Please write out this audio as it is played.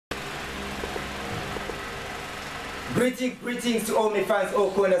Greetings to all my fans,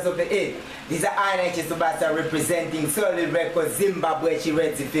 all corners of the earth. This is Chesto Blaster representing Solid Records, Zimbabwe. She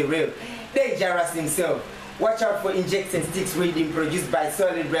ready for real. Dangerous himself. Watch out for Injection Sticks reading produced by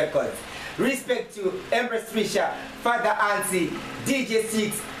Solid Records. Respect to Empress Trisha, Father Ansi, DJ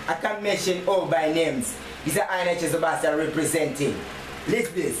Six. I can't mention all by names. This is Chesto Blaster representing.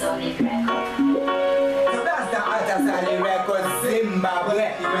 Listen this. Solid Records. So that's the other Solid Records,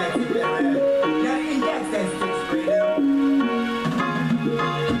 Zimbabwe. Now Injection Sticks reading.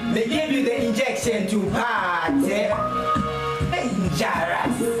 They give you the injection to party.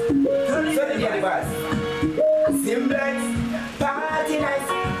 Dangerous. So the other was Simplex. Party nice.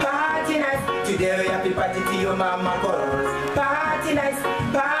 Today we have to party to your mama calls. Party nice.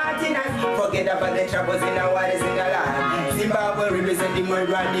 Forget about the troubles in our waters in the land. Zimbabwe representing where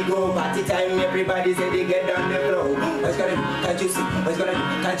Randy go. Party time, everybody's in the get down the floor. What's gonna do? Can't you see? What's gonna do?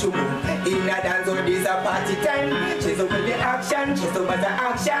 Can't you move? In a dance, oh, this a party time. Chesto with the action, Chesto with the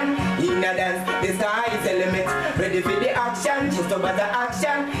action. In a dance, the sky is the limit. Ready for the action, Chesto with the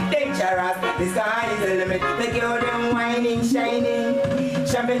action. Dangerous, the sky is the limit. The girl them whining, shining.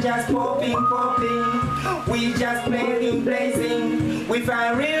 Champagne just popping. We just playing, blazing. We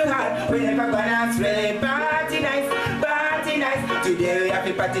find real hard, we never gonna stray. Party nice. Today we have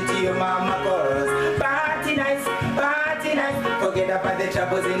to party to your mama calls. Party nice. Forget about the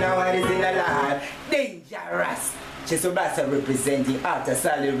troubles in our lives in the life. Dangerous. Chesto Blaster representing Arta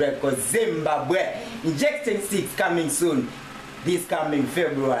Solid Records, Zimbabwe. Injection Sticks coming soon. This coming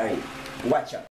February. Watch out.